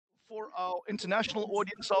our international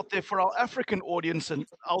audience out there, for our African audience and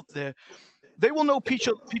out there, they will know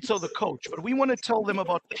Pitso the coach, but we want to tell them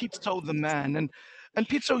about Pitso the man. And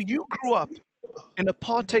Pitso, you grew up in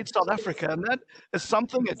apartheid South Africa, and that is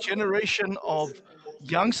something a generation of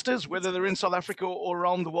youngsters, whether they're in South Africa or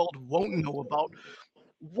around the world, won't know about.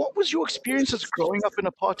 What was your experiences growing up in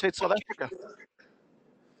apartheid South Africa?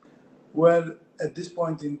 Well, at this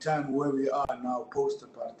point in time where we are now,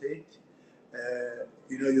 post-apartheid,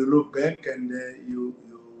 you look back and you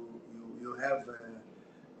have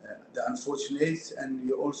the unfortunates, and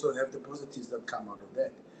you also have the positives that come out of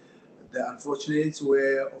that. The unfortunates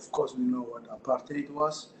were, of course, we know what apartheid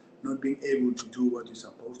was, not being able to do what you're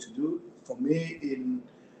supposed to do. For me, in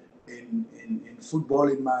football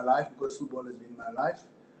in my life, because football has been my life,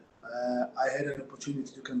 I had an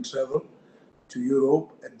opportunity to can travel to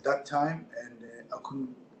Europe at that time, and I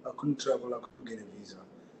couldn't travel. I couldn't get a visa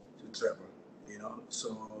to travel,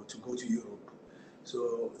 so to go to Europe.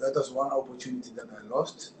 So that was one opportunity that I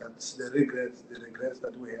lost. That's the regrets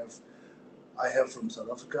that I have from South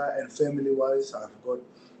Africa. And family-wise, I've got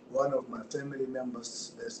one of my family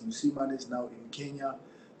members, there's Musimane, is now in Kenya.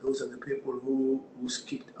 Those are the people who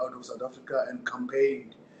skipped out of South Africa and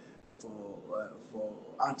campaigned for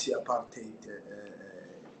anti-apartheid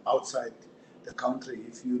outside the country.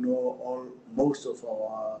 If you know, most of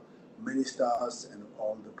our ministers and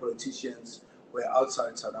all the politicians were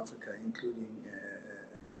outside South Africa, including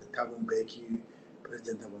Thabo Mbeki,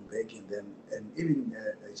 President Thabo Mbeki, and even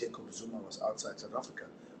Jacob Zuma was outside South Africa,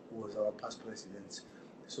 who was our past president.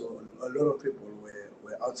 So a lot of people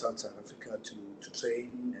were outside South Africa to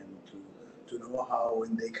train and to know how,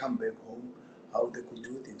 when they come back home, how they could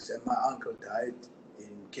do things. And my uncle died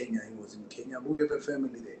in Kenya. He was in Kenya. We have a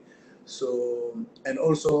family there. So, and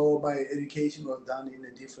also my education was done in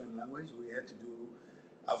a different language. We had to do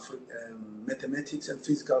mathematics and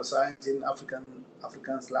physical science in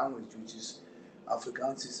Afrikaans language, which is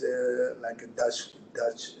Afrikaans is like a Dutch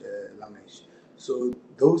language. So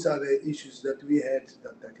those are the issues that we had,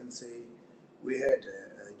 that I can say we had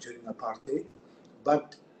during apartheid.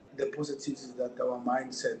 But the positives is that our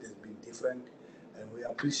mindset has been different, and we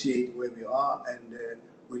appreciate where we are, and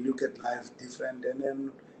we look at life different, and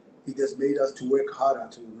then it has made us to work harder,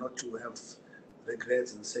 to not to have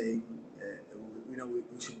regrets and saying,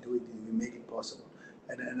 we should do it, we make it possible.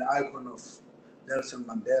 And an icon of Nelson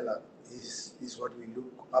Mandela is what we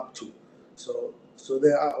look up to. So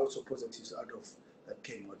there are also positives out of that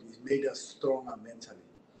came out. It made us stronger mentally.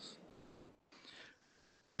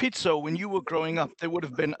 Pitso, when you were growing up, there would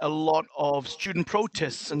have been a lot of student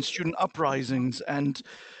protests and student uprisings, and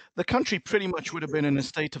the country pretty much would have been in a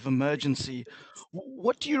state of emergency.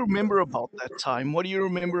 What do you remember about that time? What do you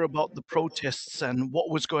remember about the protests and what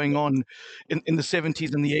was going on in the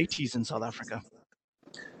 70s and the 80s in South Africa?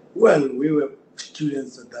 Well, we were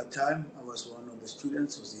students at that time. I was one of the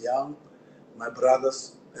students who was young. My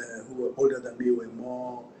brothers, who were older than me, were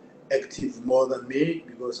more active more than me,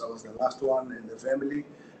 because I was the last one in the family.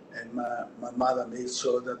 And my mother made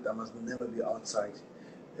sure that I must never be outside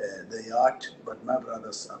the yard. But my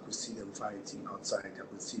brothers, I could see them fighting outside. I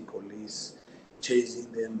could see police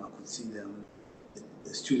chasing them. I could see them,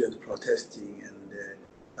 the students protesting. And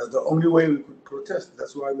that's the only way we could protest.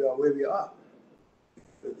 That's why we are where we are.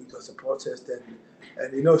 It was a protest,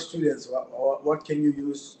 and students, what can you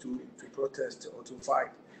use to protest or to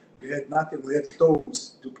fight? We had nothing. We had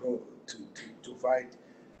stones to fight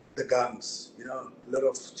the guns. A lot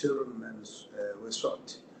of children were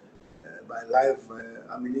shot by live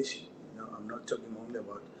ammunition. I'm not talking only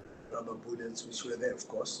about rubber bullets, which were there, of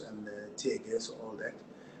course, and tear gas, all that.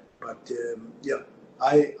 But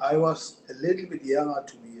I was a little bit younger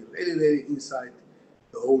to be really, really inside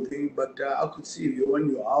the whole thing, but I could see when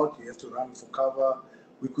you're out, you have to run for cover.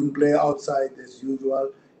 We couldn't play outside as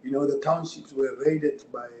usual. The townships were raided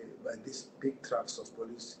by these big trucks of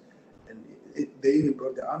police, and they even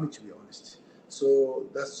brought the army, to be honest. So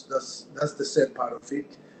that's the sad part of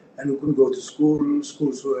it. And we couldn't go to school.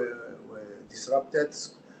 Schools were disrupted.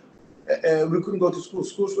 We couldn't go to school.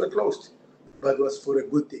 Schools were closed, but it was for a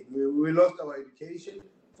good thing. We lost our education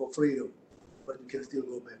for freedom, but we can still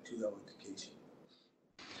go back to our education.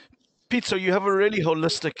 Pete, so you have a really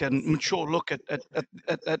holistic and mature look at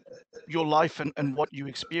your life and what you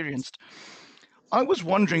experienced. I was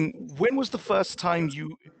wondering, when was the first time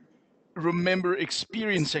you remember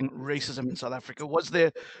experiencing racism in South Africa? Was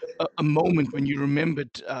there a moment when you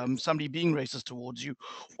remembered somebody being racist towards you,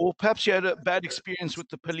 or perhaps you had a bad experience with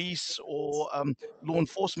the police or law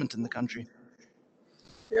enforcement in the country?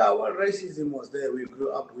 Yeah, well, racism was there. We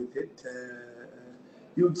grew up with it.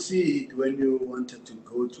 You'd see it when you wanted to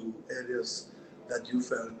go to areas that you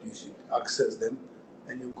felt you should access them,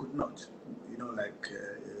 and you could not. You know, like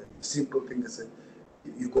simple thing is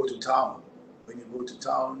you go to town. When you go to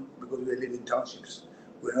town, because we live in townships,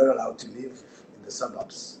 we're not allowed to live in the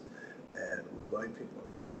suburbs with white people.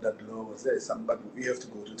 That law was there. But you have to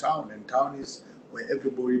go to town, and town is where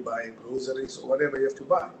everybody buy groceries or whatever you have to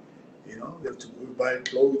buy. You know, you have to buy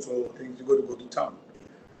clothes or things. You got to go to town.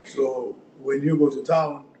 So when you go to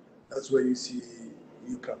town, that's where you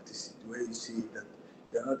practice it, where you see that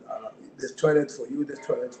they're not there's toilet for you, there's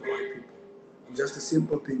toilet for white people. Just a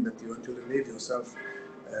simple thing that you want to relieve yourself,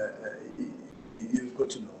 you've got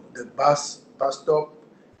to know. The bus stop,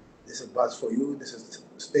 there's a bus for you, there's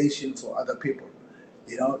a station for other people.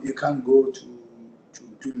 You know, you can't go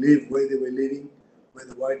to live where they were living, where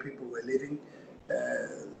the white people were living.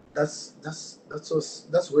 That's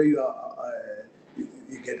where you are.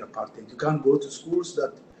 You get apartheid. You can't go to schools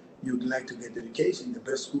that you'd like to get education. The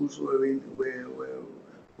best schools were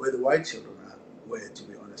where the white children are. Where, to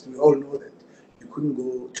be honest, we all know that you couldn't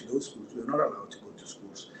go to those schools. We were not allowed to go to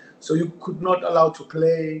schools. So you could not allow to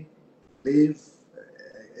play, live,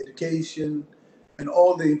 education, and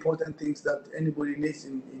all the important things that anybody needs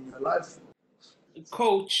in your life.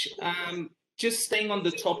 Coach, just staying on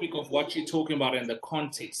the topic of what you're talking about in the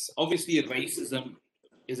context, obviously racism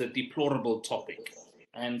is a deplorable topic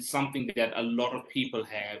and something that a lot of people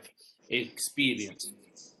have experienced.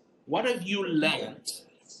 What have you learned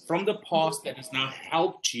from the past that has now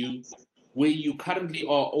helped you where you currently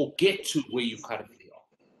are, or get to where you currently are?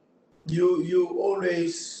 You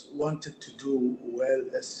always wanted to do well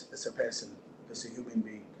as a person, as a human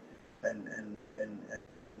being, and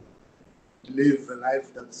live a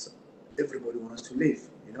life that everybody wants to live,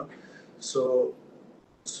 you know. So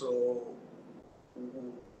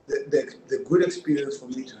the good experience for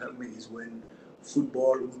me to help me is when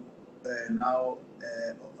football now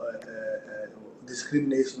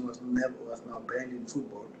discrimination was now banned in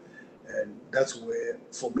football, and that's where,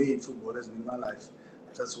 for me, football has been my life.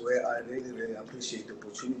 That's where I really appreciate the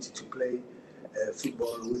opportunity to play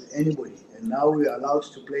football with anybody. And now we're allowed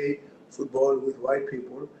to play football with white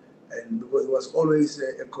people, and because it was always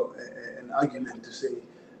an argument to say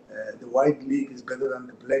the white league is better than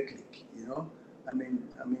the black league, you know. I mean,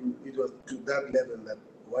 it was to that level that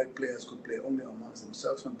white players could play only amongst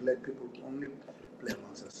themselves and black people could only play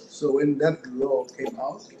amongst themselves. So when that law came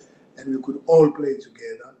out and we could all play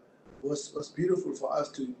together, it was beautiful for us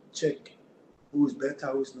to check who's better,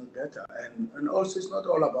 who's not better. And also it's not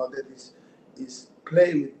all about that, it's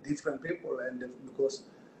play with different people, and because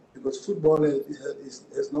football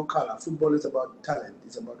has no color. Football is about talent,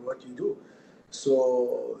 it's about what you do.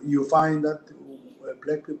 So you find that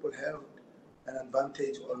black people have an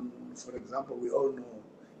advantage on, for example, we all know,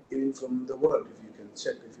 even from the world, if you can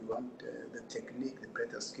check, if you want the technique, the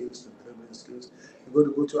better skills, the dribbling skills, you got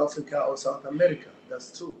to go to Africa or South America.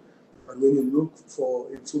 That's true. But when you look for,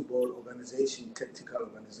 in football, organization, tactical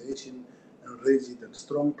organization, and rigid and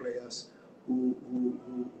strong players who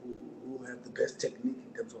have the best technique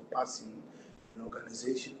in terms of passing and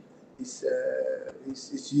organization, it's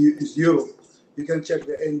Europe. You can check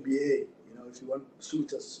the NBA. You know, if you want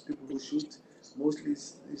shooters, people who shoot, mostly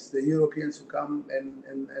it's the Europeans who come and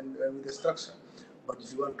with the structure. But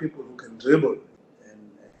if you want people who can dribble,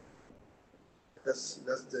 and that's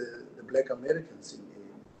the Black Americans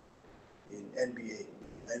in NBA.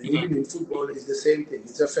 And even in football, it's the same thing.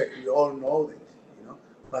 It's a fact. We all know it, you know.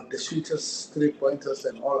 But the shooters, three-pointers,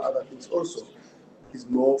 and all other things also is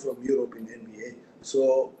more from Europe in NBA.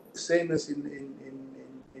 So same as in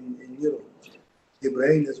Europe. De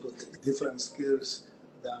Bruyne has got different skills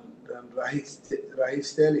than Raheem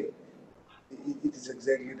Sterling. It is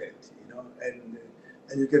exactly that, you know.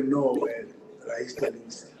 And you can know where Raheem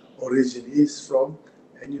Sterling's origin is from,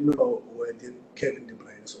 and you know where Kevin De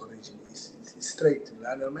Bruyne's origin is. It's straight to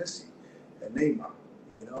Lionel Messi and Neymar,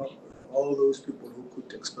 you know, all those people who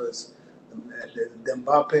could express the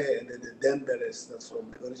Mbappe and the Dembeles that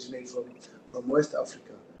originate from West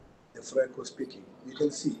Africa, the Franco-speaking. You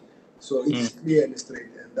can see. So it's clear and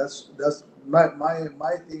straight, and that's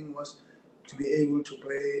my thing was to be able to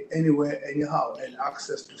play anywhere, anyhow, and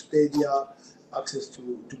access to stadia, access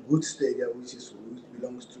to good stadia, which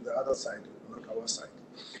belongs to the other side, not our side.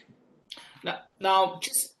 Now,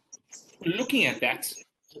 just looking at that,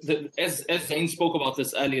 as Zane spoke about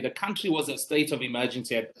this earlier, the country was a state of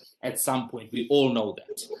emergency at some point. We all know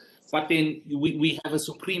that. But then we have a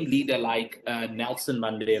supreme leader like Nelson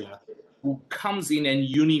Mandela, who comes in and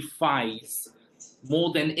unifies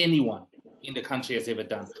more than anyone in the country has ever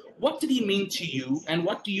done. What did he mean to you, and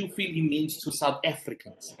what do you feel he means to South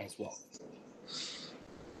Africans as well?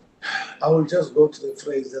 I will just go to the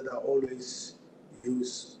phrase that I always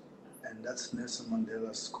use, and that's Nelson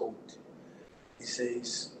Mandela's quote. He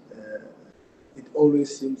says, it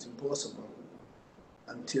always seems impossible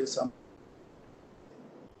until some,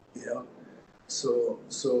 you know. So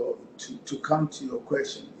to come to your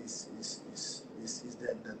question is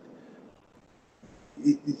that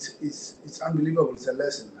it's unbelievable. It's a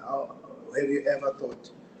lesson. How have you ever thought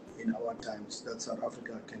in our times that South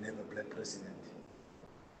Africa can have a black president?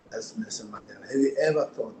 That's Nelson Mandela. Have you ever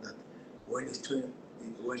thought that when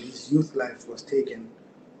his youth life was taken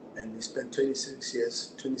and he spent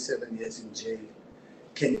 27 years in jail,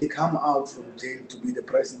 can he come out from jail to be the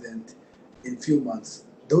president in few months?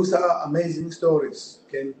 Those are amazing stories.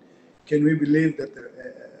 Can we believe that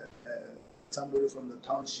somebody from the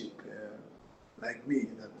township, like me,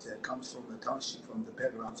 that comes from the township, from the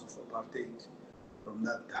backgrounds of apartheid, from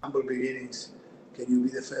that humble beginnings, can you be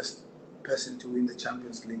the first person to win the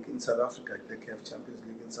Champions League in South Africa, the CAF Champions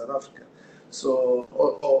League in South Africa? So,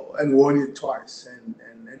 and won it twice, and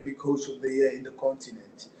be coach of the year in the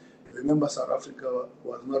continent. Remember, South Africa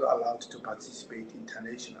was not allowed to participate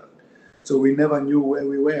international. So we never knew where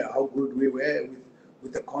we were, how good we were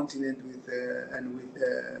with the continent, with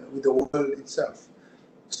the world itself.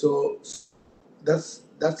 So that's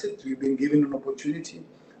it. We've been given an opportunity.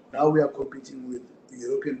 Now we are competing with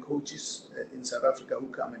European coaches in South Africa who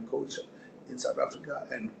come and coach in South Africa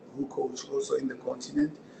and who coach also in the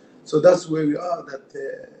continent. So that's where we are.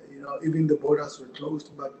 That even the borders were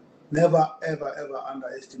closed, but never ever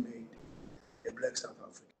underestimate a black South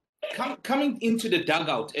African. Coming into the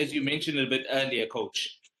dugout, as you mentioned a bit earlier,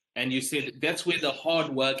 Coach, and you said that's where the hard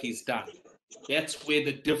work is done. That's where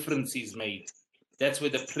the difference is made. That's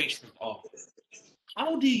where the pressures are.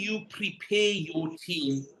 How do you prepare your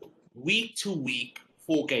team week to week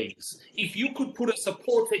for games? If you could put a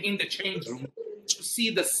supporter in the change room to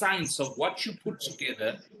see the science of what you put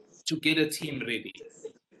together to get a team ready.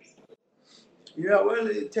 Yeah, well,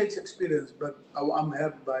 it takes experience, but I'm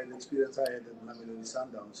helped by the experience I had at Mamelodi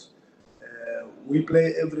Sundowns. We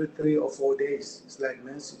play every 3 or 4 days. It's like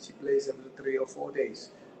Man City plays every 3 or 4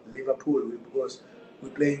 days. Liverpool, because we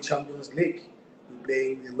play in Champions League, we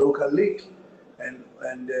play in the local league, and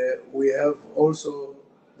we have also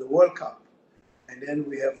the World Cup, and then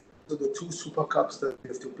we have the 2 Super Cups that we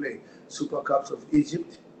have to play: Super Cups of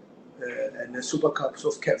Egypt and the Super Cups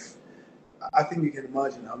of CAF. I think you can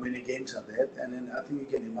imagine how many games are there, and then I think you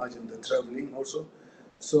can imagine the traveling also.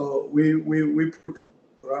 So we put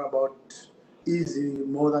around about easy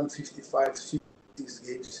more than 56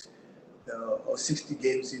 games or 60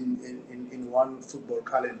 games in one football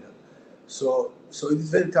calendar. So it's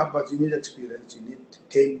very tough, but you need experience, you need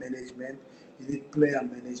game management, you need player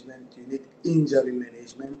management, you need injury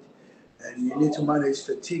management, and you need to manage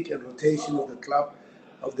fatigue and rotation of the club,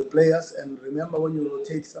 of the players. And remember, when you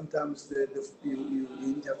rotate, sometimes you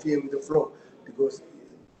interfere with the flow because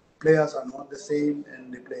players are not the same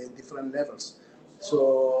and they play at different levels.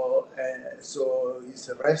 So it's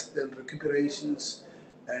rest and recuperations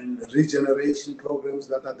and regeneration programs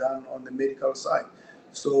that are done on the medical side.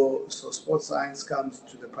 So sports science comes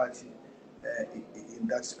to the party in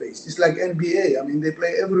that space. It's like NBA. I mean, they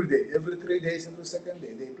play every day, every 3 days, every second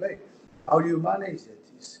day they play. How do you manage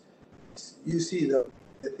it? You see, I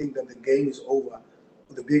think that the game is over.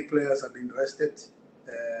 The big players have been rested,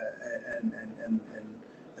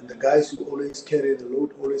 and the guys who always carry the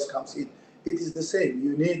load always comes in. It is the same.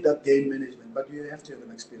 You need that game management, but you have to have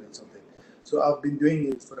an experience of it. So I've been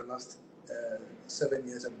doing it for the last 7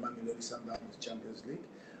 years at Mamelodi Sundowns Champions League,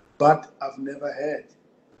 but I've never had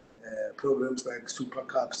programs like Super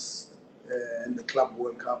Cups and the Club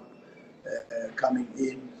World Cup coming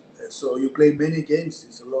in. So you play many games.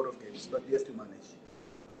 It's a lot of games, but you have to manage.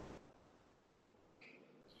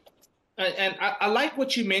 And I like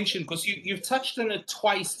what you mentioned, because you've touched on it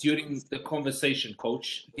twice during the conversation,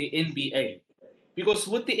 Coach, the NBA. Because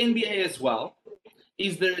with the NBA as well,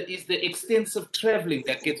 is the extensive traveling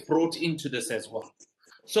that gets brought into this as well.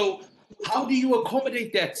 So how do you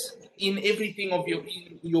accommodate that in everything of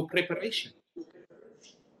your preparation?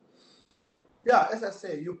 Yeah, as I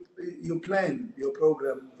say, you plan your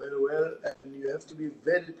program very well, and you have to be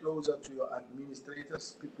very closer to your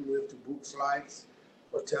administrators, people who have to book flights,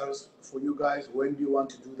 hotels for you guys. When do you want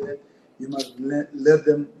to do that? You must let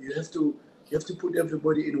them. You have to put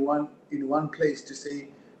everybody in one place to say,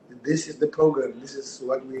 this is the program, this is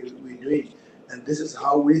what we're doing, and this is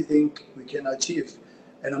how we think we can achieve.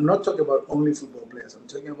 And I'm not talking about only football players. I'm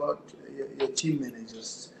talking about your team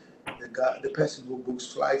managers, the person who books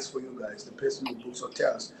flights for you guys, the person who books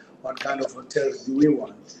hotels. What kind of hotels do we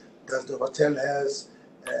want? Does the hotel has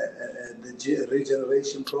the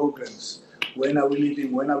regeneration programs? When are we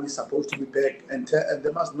leaving? When are we supposed to be back? And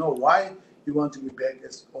they must know why you want to be back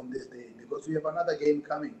on this day, because we have another game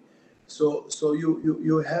coming. So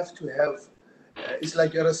you have to have. It's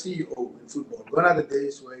like you're a CEO in football. Gone are the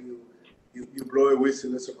days where you blow a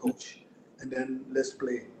whistle as a coach, and then let's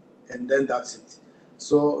play, and then that's it.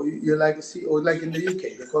 So you're like a CEO, like in the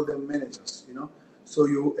UK, they call them managers, you know. So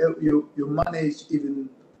you manage even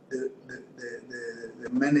the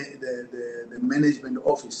management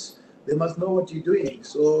office. They must know what you're doing.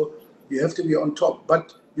 So you have to be on top,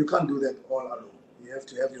 but you can't do that all alone. You have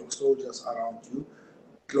to have your soldiers around you,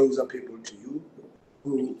 closer people to you,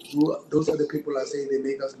 who those are the people I say they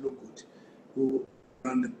make us look good, who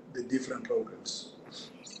run the different programs.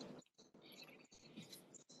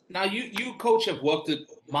 Now, you coach have worked with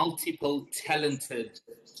multiple talented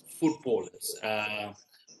footballers,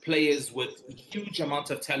 players with huge amounts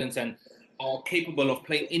of talent and are capable of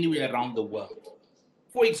playing anywhere around the world.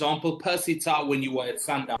 For example, Percy Tau, when you were at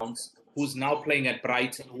Sundowns, who's now playing at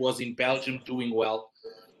Brighton, who was in Belgium doing well.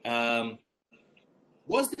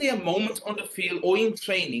 Was there a moment on the field or in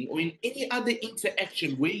training or in any other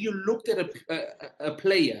interaction where you looked at a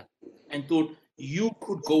player and thought you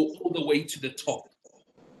could go all the way to the top?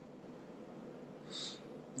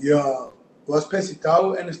 Yeah, was Percy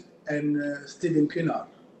Tau and Steven Pienaar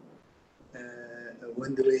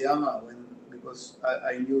when they were younger, because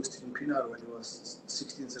I knew Steven Pienaar when he was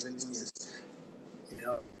 16, 17 years. You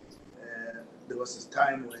know, there was this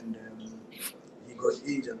time when he got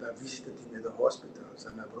injured. I visited him at the hospitals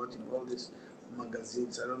and I brought him all these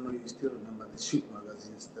magazines. I don't know if you still remember the Shoot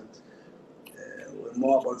magazines that were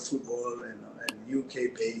more about football and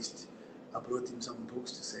UK based. I brought him some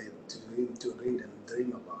books to read and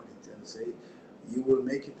dream about it and say, you will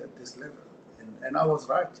make it at this level. And I was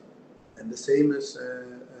right. And the same as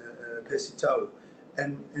Percy Tau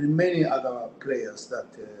and many other players that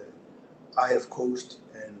I have coached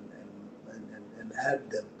and had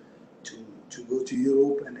them to go to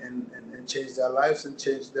Europe and change their lives and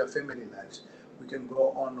change their family lives. We can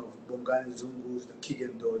go on of Bongani Zungus, the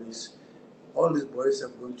Keegan Doris. All these boys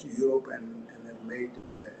have gone to Europe and have made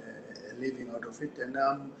a living out of it. And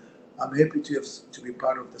I'm happy to be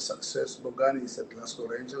part of the success. Bongani is at Glasgow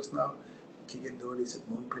Rangers now. Keegan Doris at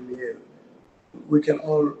Montpellier. We can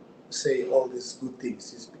all say all these good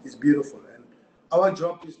things. It's beautiful. And our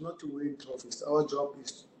job is not to win trophies. Our job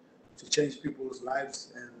is to change people's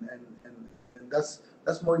lives, and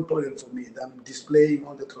that's more important for me than displaying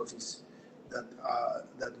all the trophies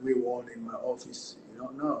that we won in my office. You know,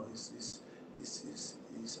 no,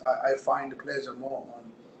 I find the pleasure more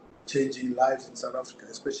on changing lives in South Africa,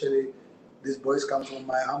 especially these boys come from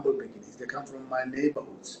my humble beginnings. They come from my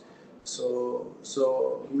neighborhoods.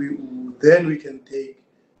 So we can take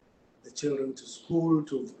the children to school,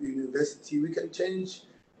 to university. We can change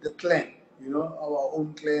the clan, you know, our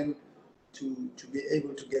own clan, to be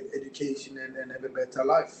able to get education and have a better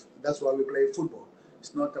life. That's why we play football.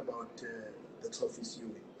 It's not about the trophies you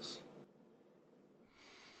win.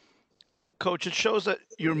 Coach, it shows that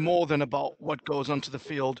you're more than about what goes onto the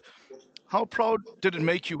field. How proud did it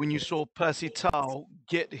make you when you saw Percy Tau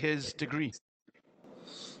get his degree?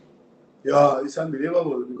 Yeah, it's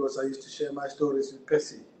unbelievable because I used to share my stories with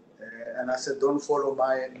Percy. And I said, don't follow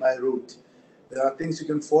my route. There are things you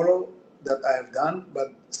can follow that I have done,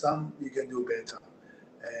 but some you can do better.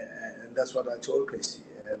 And that's what I told Percy.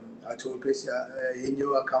 I told Percy, he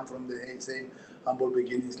knew I come from the same humble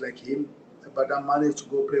beginnings like him, but I managed to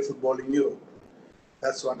go play football in Europe.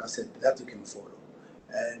 That's what I said, that you can follow.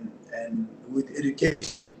 And with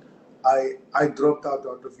education, I dropped out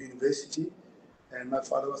of university, and my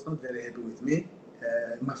father was not very happy with me.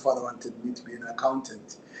 My father wanted me to be an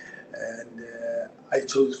accountant, and I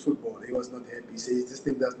chose football. He was not happy. He says, this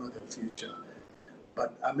thing does not have a future.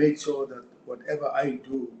 But I made sure that whatever I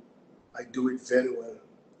do it very well,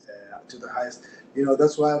 to the highest. You know,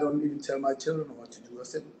 that's why I don't even tell my children what to do. I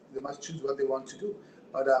said they must choose what they want to do.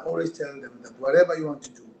 But I always tell them that whatever you want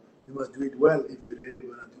to do, you must do it well if you really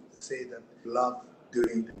want to say that you love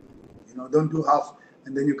doing it. You know, don't do half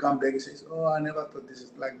and then you come back and say, oh, I never thought this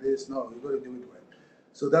is like this. No, you got to do it well.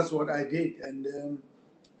 So that's what I did. And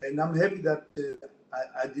I'm happy that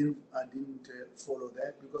I didn't follow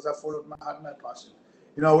that, because I followed my heart, my passion.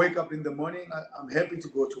 You know, I wake up in the morning, I'm happy to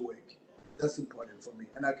go to work. That's important for me.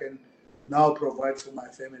 And I can now provide for my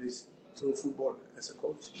families through football as a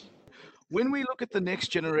coach. When we look at the next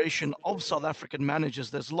generation of South African managers,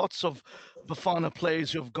 there's lots of Bafana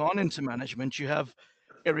players who have gone into management. You have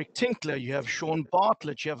Eric Tinkler, you have Sean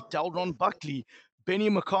Bartlett, you have Delron Buckley, Benny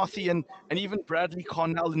McCarthy, and even Bradley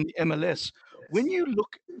Cornell in the MLS. When you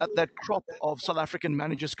look at that crop of South African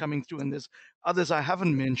managers coming through, and there's others I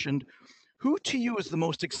haven't mentioned, Who to you is the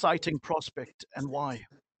most exciting prospect and why?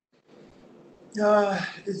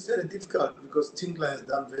 It's very difficult because Tingler has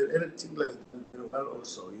done Eric Tingler has done very well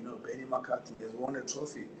also. You know, Benny McCarthy has won a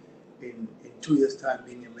trophy in 2 years' time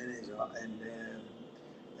being a manager, and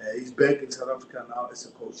he's back in South Africa now as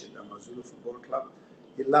a coach at the AmaZulu Football Club.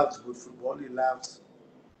 He loves good football. He loves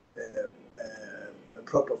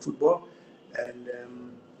proper football, and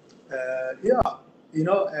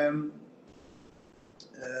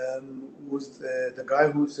who's the guy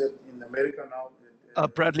who's in America now?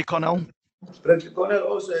 Bradley Connell. Bradley Connell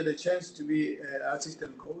also had a chance to be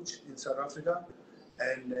assistant coach in South Africa,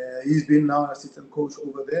 and he's been now assistant coach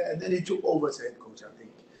over there, and then he took over as head coach, I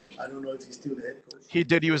think. I don't know if he's still the head coach. He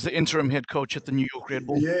did. He was the interim head coach at the New York Red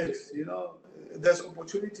Bull. Yes, you know, there's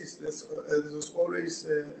opportunities. There's always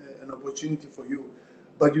an opportunity for you,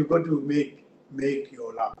 but you've got to make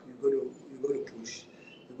your luck. You've got to push.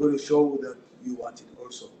 You've got to show that you want it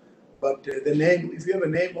also. But the name, if you have a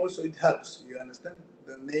name, also it helps. You understand?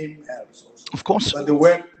 The name helps also. Of course. But the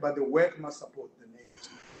work must support the name.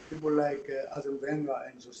 People like Arsene Wenger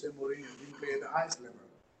and Jose Mourinho didn't play at the highest level,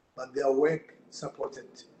 but their work supported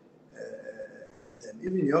them.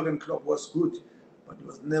 Even Jurgen Klopp was good, but he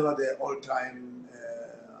was never the all-time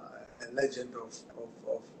legend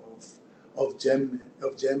of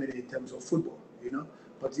Germany in terms of football. You know,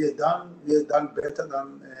 but he has done better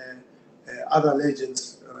than other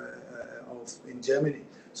legends in Germany.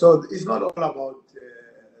 So it's not all about that.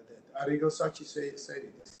 Arrigo Sacchi said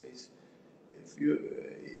it.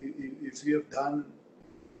 If you have done,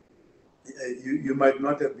 you might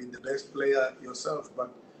not have been the best player yourself,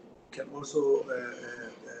 but can also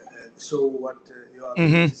show what you are.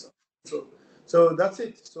 Mm-hmm. So that's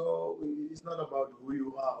it. So it's not about who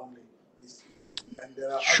you are only. And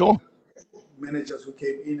there are sure managers who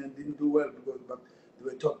came in and didn't do well but they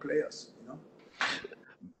were top players, you know.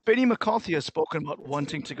 Benny McCarthy has spoken about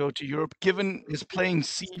wanting to go to Europe. Given his playing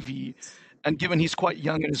CV and given he's quite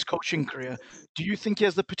young in his coaching career, do you think he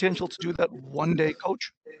has the potential to do that one day,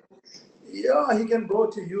 Coach? Yeah, he can go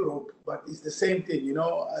to Europe, but it's the same thing, you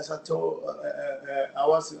know. As I told, I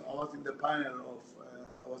was in the panel of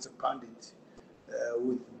I was a pundit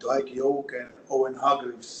with Dwight York and Owen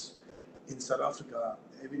Hargreaves in South Africa.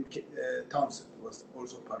 Even Townsend was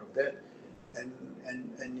also part of that.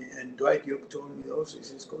 And Dwight York told me also, he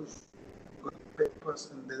says, Coach, got papers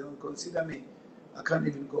and they don't consider me. I can't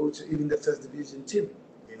even coach even the first division team,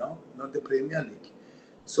 you know, not the Premier League.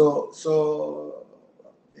 So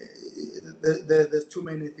there's too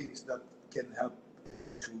many things that can help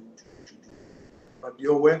to do. But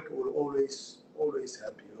your work will always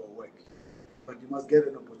help you, your work. But you must get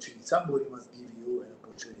an opportunity. Somebody must give you an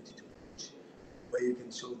opportunity to coach, where you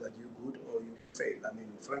can show that you're good or you fail. I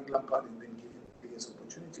mean, Frank Lampard has been given the biggest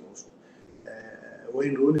opportunity also.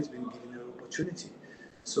 Wayne Rooney has been given an opportunity.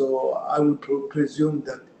 So I would presume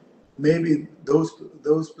that maybe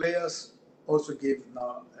those players also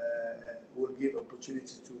will give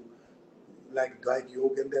opportunity to, like Dwight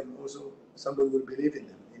York, and them also somebody will believe in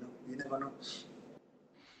them. You know, you never know.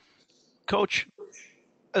 Coach,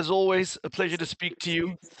 as always, a pleasure to speak to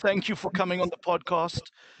you. Thank you for coming on the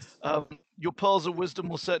podcast. Your pearls of wisdom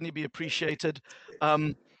will certainly be appreciated.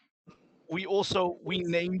 We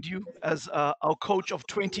named you as our coach of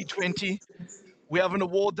 2020. We have an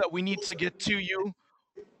award that we need to get to you.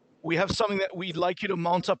 We have something that we'd like you to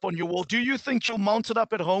mount up on your wall. Do you think you'll mount it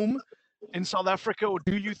up at home in South Africa, or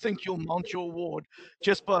do you think you'll mount your award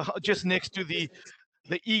just next to the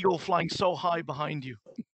eagle flying so high behind you?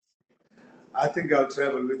 I think I'll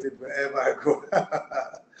travel with it wherever I go.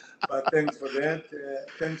 But thanks for that.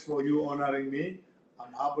 Thanks for you honoring me.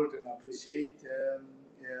 I'm humbled and appreciate.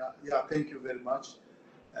 Thank you very much.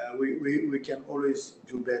 We can always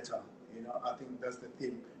do better. You know, I think that's the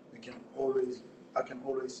thing. I can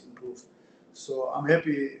always improve. So I'm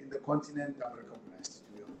happy in the continent. I'm recognized, to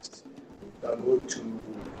be honest. I go to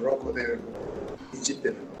Morocco, they recognize Egypt, they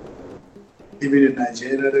recognize. Even in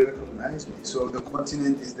Nigeria, they recognize me. So the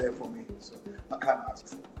continent is there for me. So I can't ask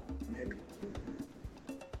for maybe.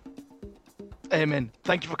 Amen.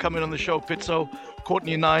 Thank you for coming on the show, Pitso.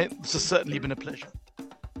 Courtney and I, this has certainly been a pleasure.